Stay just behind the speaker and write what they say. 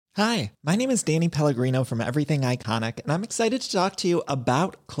Hi, my name is Danny Pellegrino from Everything Iconic, and I'm excited to talk to you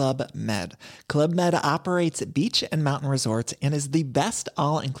about Club Med. Club Med operates beach and mountain resorts and is the best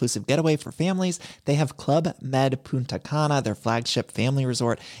all-inclusive getaway for families. They have Club Med Punta Cana, their flagship family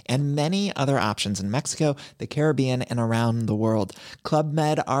resort, and many other options in Mexico, the Caribbean, and around the world. Club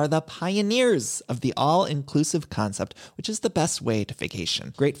Med are the pioneers of the all-inclusive concept, which is the best way to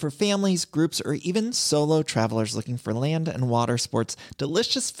vacation. Great for families, groups, or even solo travelers looking for land and water sports,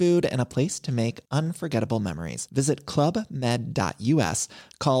 delicious food, and a place to make unforgettable memories. Visit clubmed.us,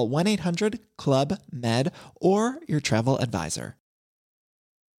 call 1-800-CLUB-MED, or your travel advisor.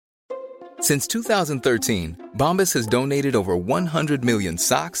 Since 2013, Bombas has donated over 100 million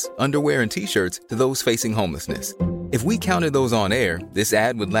socks, underwear, and T-shirts to those facing homelessness. If we counted those on air, this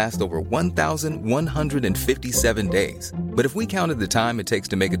ad would last over 1,157 days. But if we counted the time it takes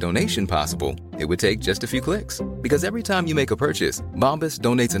to make a donation possible, it would take just a few clicks. Because every time you make a purchase, Bombas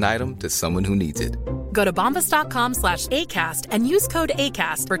donates an item to someone who needs it. Go to bombas.com/ACAST and use code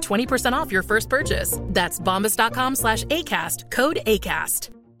ACAST for 20% off your first purchase. That's bombas.com/ACAST, code ACAST.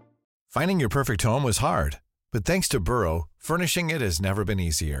 Finding your perfect home was hard, but thanks to Burrow, furnishing it has never been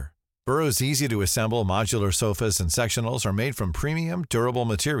easier. Burrow's easy-to-assemble modular sofas and sectionals are made from premium, durable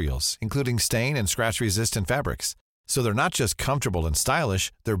materials, including stain and scratch-resistant fabrics. So they're not just comfortable and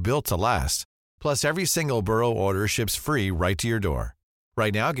stylish, they're built to last. Plus, every single Burrow order ships free right to your door.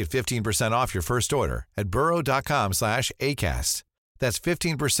 Right now, get 15% off your first order at burrow.com/ACAST. That's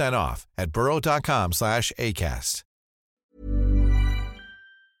 15% off at burrow.com/ACAST.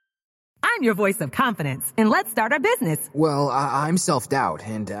 I'm your voice of confidence, and let's start our business. Well, I'm self-doubt,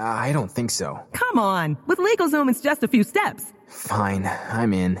 and I don't think so. Come on. With LegalZoom, it's just a few steps. Fine,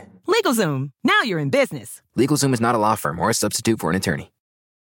 I'm in. LegalZoom. Now you're in business. LegalZoom is not a law firm or a substitute for an attorney.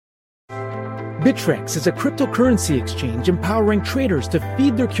 Bittrex is a cryptocurrency exchange empowering traders to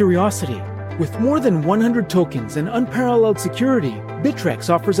feed their curiosity. With more than 100 tokens and unparalleled security, Bittrex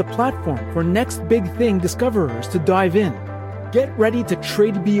offers a platform for next big thing discoverers to dive in. Get ready to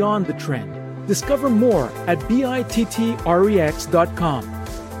trade beyond the trend. Discover more at BITTREX.com.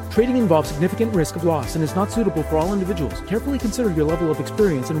 Trading involves significant risk of loss and is not suitable for all individuals. Carefully consider your level of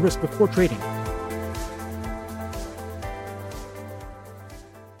experience and risk before trading.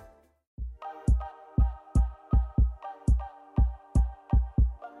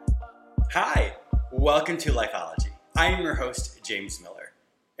 Hi, welcome to Lifeology. I am your host, James Miller.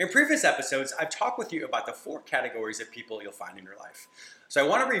 In previous episodes, I've talked with you about the 4 categories of people you'll find in your life. So I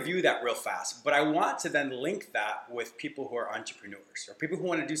want to review that real fast, but I want to then link that with people who are entrepreneurs or people who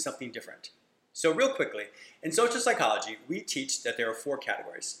want to do something different. So real quickly, in social psychology, we teach that there are 4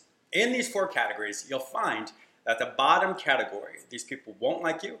 categories. In these 4 categories, you'll find that the bottom category, these people won't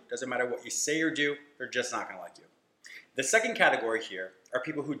like you, doesn't matter what you say or do, they're just not going to like you. The second category here are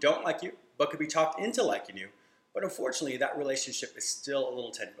people who don't like you, but could be talked into liking you, but unfortunately, that relationship is still a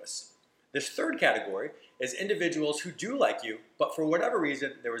little tenuous. This third category is individuals who do like you, but for whatever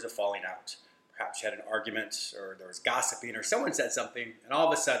reason, there was a falling out. Perhaps you had an argument, or there was gossiping, or someone said something, and all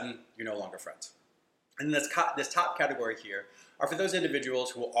of a sudden, you're no longer friends. And this top category here are for those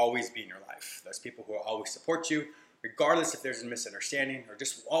individuals who will always be in your life. Those people who will always support you, regardless if there's a misunderstanding, or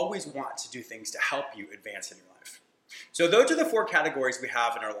just always want to do things to help you advance in your life. So those are the 4 categories we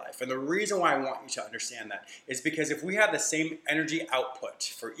have in our life. And the reason why I want you to understand that is because if we have the same energy output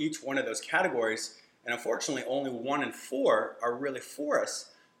for each one of those categories, and unfortunately only 1 and 4 are really for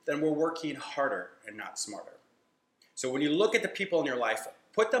us, then we're working harder and not smarter. So when you look at the people in your life,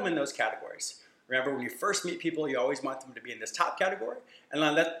 put them in those categories. Remember, when you first meet people, you always want them to be in this top category, and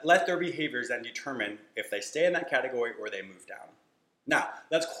let their behaviors then determine if they stay in that category or they move down. Now,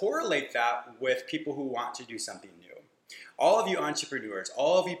 let's correlate that with people who want to do something new. All of you entrepreneurs,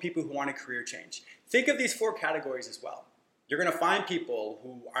 all of you people who want a career change, think of these 4 categories as well. You're going to find people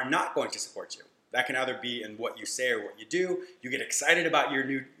who are not going to support you. That can either be in what you say or what you do. You get excited about your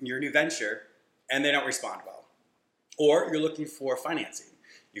new venture, and they don't respond well. Or you're looking for financing.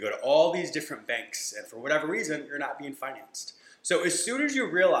 You go to all these different banks, and for whatever reason, you're not being financed. So as soon as you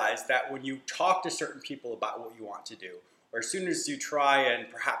realize that when you talk to certain people about what you want to do, or as soon as you try and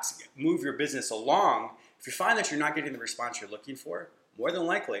perhaps move your business along, if you find that you're not getting the response you're looking for, more than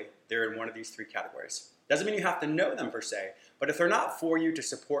likely, they're in one of these 3 categories. Doesn't mean you have to know them per se, but if they're not for you to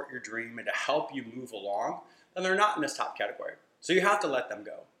support your dream and to help you move along, then they're not in this top category. So you have to let them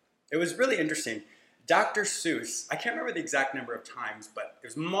go. It was really interesting. Dr. Seuss, I can't remember the exact number of times, but it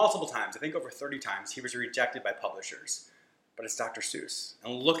was multiple times, I think over 30 times, he was rejected by publishers. But it's Dr. Seuss,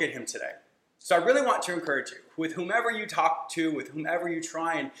 and look at him today. So I really want to encourage you, with whomever you talk to, with whomever you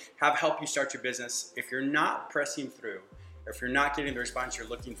try and have help you start your business, if you're not pressing through, or if you're not getting the response you're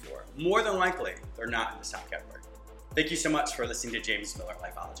looking for, more than likely they're not in this top category. Thank you so much for listening to James Miller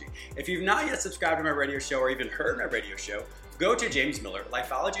Lifeology. If you've not yet subscribed to my radio show or even heard my radio show, go to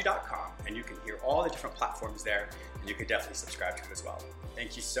jamesmillerlifeology.com and you can hear all the different platforms there, and you can definitely subscribe to it as well.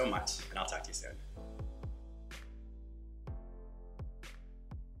 Thank you so much, and I'll talk to you soon.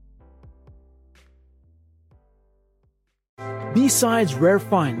 B-sides, rare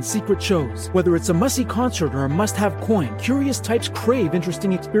finds, secret shows. Whether it's a must-see concert or a must-have coin, curious types crave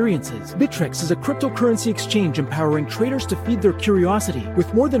interesting experiences. Bittrex is a cryptocurrency exchange empowering traders to feed their curiosity.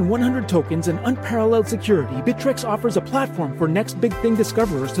 With more than 100 tokens and unparalleled security, Bittrex offers a platform for next big thing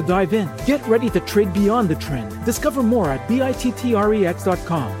discoverers to dive in. Get ready to trade beyond the trend. Discover more at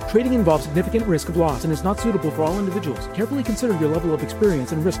bittrex.com. Trading involves significant risk of loss and is not suitable for all individuals. Carefully consider your level of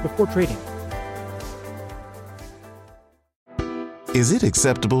experience and risk before trading. Is it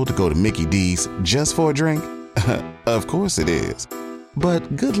acceptable to go to Mickey D's just for a drink? Of course it is.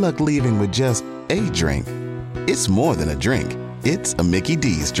 But good luck leaving with just a drink. It's more than a drink. It's a Mickey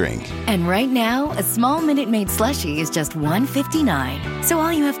D's drink. And right now, a small Minute Maid slushie is just $1.59. So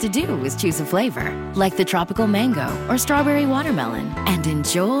all you have to do is choose a flavor, like the tropical mango or strawberry watermelon, and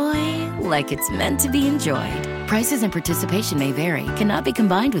enjoy like it's meant to be enjoyed. Prices and participation may vary. Cannot be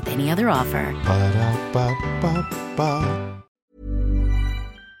combined with any other offer. Ba-da-ba-ba-ba.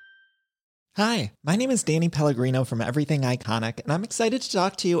 Hi, my name is Danny Pellegrino from Everything Iconic, and I'm excited to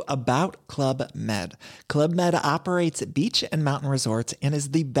talk to you about Club Med. Club Med operates beach and mountain resorts and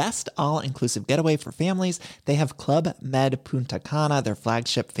is the best all-inclusive getaway for families. They have Club Med Punta Cana, their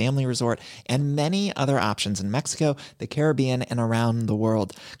flagship family resort, and many other options in Mexico, the Caribbean, and around the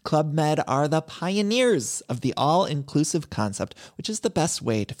world. Club Med are the pioneers of the all-inclusive concept, which is the best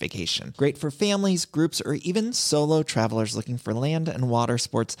way to vacation. Great for families, groups, or even solo travelers looking for land and water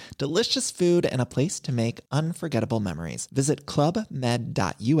sports, delicious food, and a place to make unforgettable memories. Visit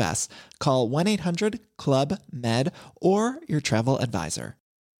clubmed.us, call 1-800-CLUB-MED, or your travel advisor.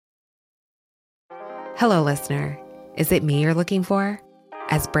 Hello, listener. Is it me you're looking for?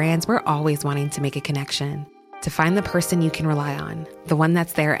 As brands, we're always wanting to make a connection, to find the person you can rely on, the one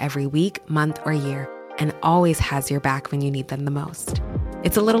that's there every week, month, or year, and always has your back when you need them the most.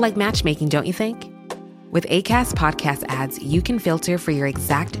 It's a little like matchmaking, don't you think? With Acast Podcast Ads, you can filter for your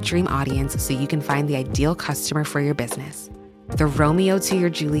exact dream audience so you can find the ideal customer for your business. The Romeo to your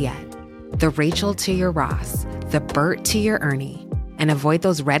Juliet, the Rachel to your Ross, the Bert to your Ernie, and avoid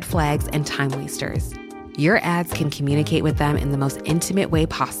those red flags and time wasters. Your ads can communicate with them in the most intimate way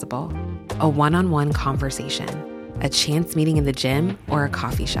possible. A one-on-one conversation, a chance meeting in the gym, or a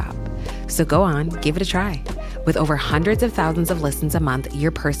coffee shop. So go on, give it a try. With over hundreds of thousands of listens a month,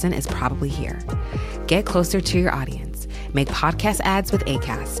 your person is probably here. Get closer to your audience. Make podcast ads with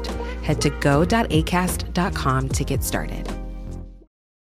Acast. Head to go.acast.com to get started.